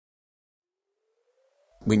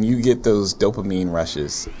When you get those dopamine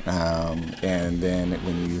rushes, and then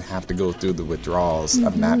when you have to go through the withdrawals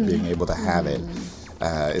of not being able to have it,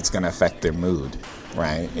 it's going to affect their mood,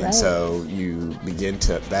 right? And so you begin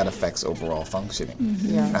to, that affects overall functioning.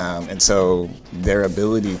 And so their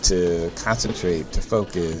ability to concentrate, to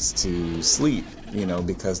focus, to sleep, you know,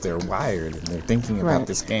 because they're wired and they're thinking about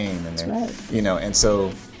this game, and they're, you know, and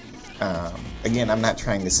so again, I'm not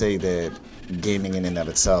trying to say that gaming in and of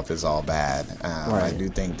itself is all bad. I do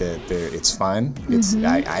think that it's fun. It's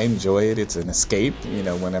I enjoy it. It's an escape, you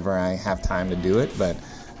know, whenever I have time to do it. But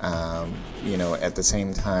you know, at the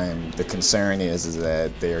same time, the concern is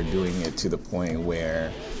that they are doing it to the point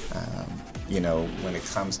where you know, when it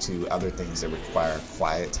comes to other things that require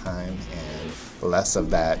quiet time and less of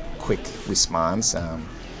that quick response,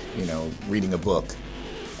 you know, reading a book,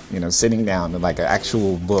 you know, sitting down like an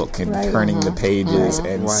actual book and turning the pages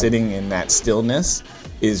and sitting in that stillness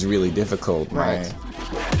is really difficult. I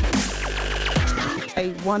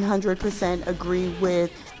 100% agree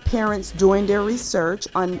with parents doing their research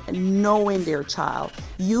on knowing their child.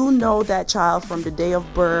 You know that child from the day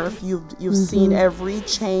of birth. You've seen every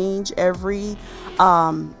change, every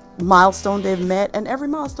milestone they've met, and every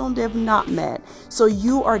milestone they've not met. So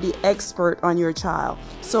you are the expert on your child.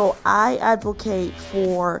 So I advocate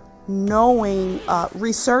for knowing,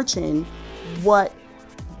 researching what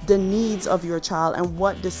the needs of your child and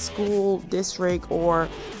what the school district or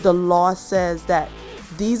the law says that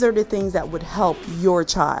these are the things that would help your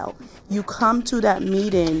child. You come to that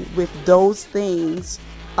meeting with those things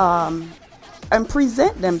and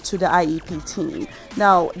present them to the IEP team.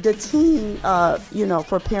 Now, the team, you know,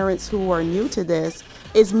 for parents who are new to this,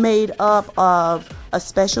 is made up of a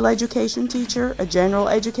special education teacher, a general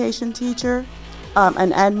education teacher,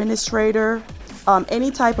 an administrator,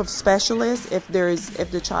 any type of specialist. If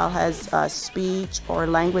the child has speech or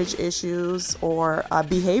language issues or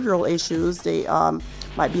behavioral issues, they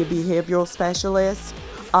might be a behavioral specialist,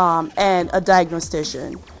 and a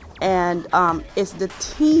diagnostician. And it's the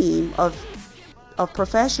team of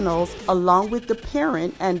professionals, along with the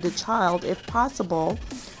parent and the child, if possible,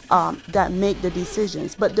 that make the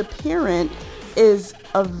decisions. But the parent is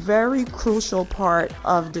a very crucial part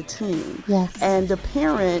of the team. And the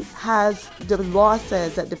parent has, the law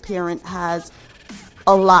says that the parent has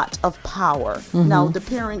a lot of power. Now, the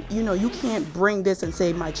parent, you know, you can't bring this and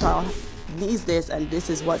say my child needs this and this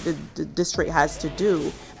is what the district has to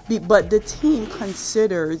do. But the team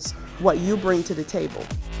considers what you bring to the table.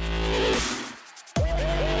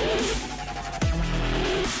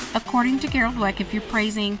 According to Carol Dweck, if you're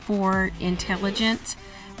praising for intelligence,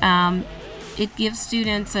 it gives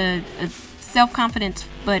students a self-confidence,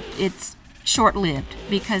 but it's short-lived,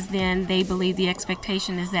 because then they believe the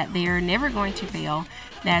expectation is that they're never going to fail,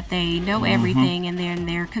 that they know everything, and then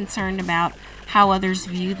they're concerned about how others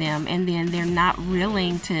view them, and then they're not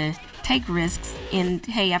willing to take risks in,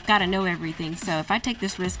 hey, I've got to know everything, so if I take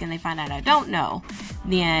this risk and they find out I don't know,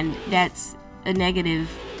 then that's a negative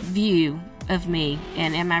view of me,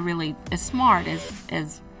 and am I really as smart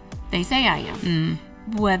as they say I am?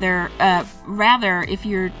 Rather, if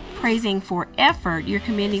you're praising for effort, you're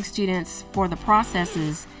commending students for the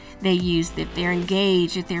processes they use, if they're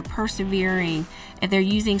engaged, if they're persevering, if they're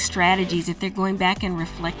using strategies, if they're going back and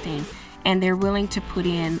reflecting, and they're willing to put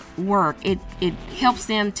in work. It helps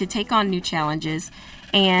them to take on new challenges,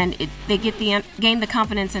 and they gain the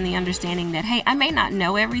confidence and the understanding that, hey, I may not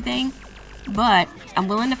know everything, but I'm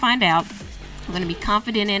willing to find out. I'm going to be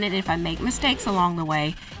confident in it. If I make mistakes along the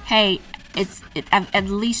way, hey, I've at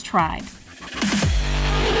least tried.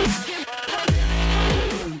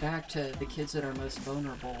 Going back to the kids that are most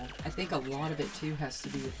vulnerable, I think a lot of it too has to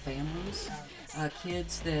do with families.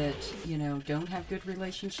 Kids that, you know, don't have good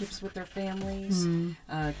relationships with their families.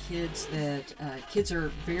 Kids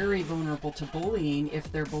are very vulnerable to bullying if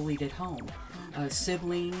they're bullied at home.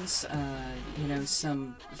 Siblings, you know,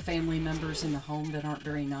 some family members in the home that aren't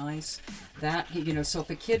very nice. That, you know, so if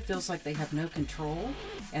a kid feels like they have no control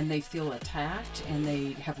and they feel attacked and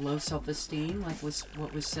they have low self-esteem, like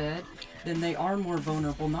what was said, then they are more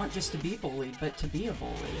vulnerable, not just to be bullied, but to be a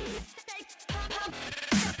bully.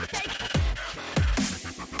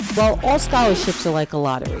 Well, all scholarships are like a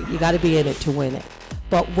lottery. You got to be in it to win it.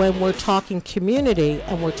 But when we're talking community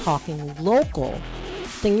and we're talking local,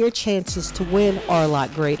 then your chances to win are a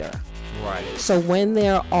lot greater. Right. So when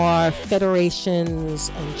there are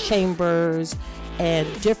federations and chambers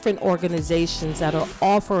and different organizations that are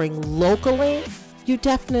offering locally, you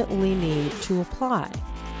definitely need to apply.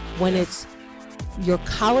 When it's your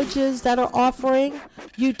colleges that are offering,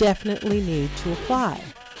 you definitely need to apply.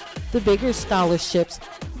 The bigger scholarships,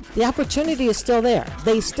 the opportunity is still there.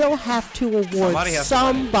 They still have to award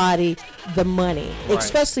somebody the money, Right.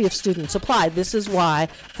 especially if students apply. This is why,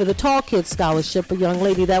 for the Tall Kids Scholarship, a young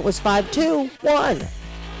lady that was 5'2" won.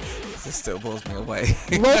 This still blows me away.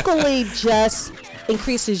 Locally just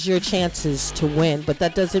increases your chances to win, but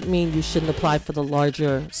that doesn't mean you shouldn't apply for the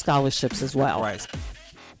larger scholarships as well. Right.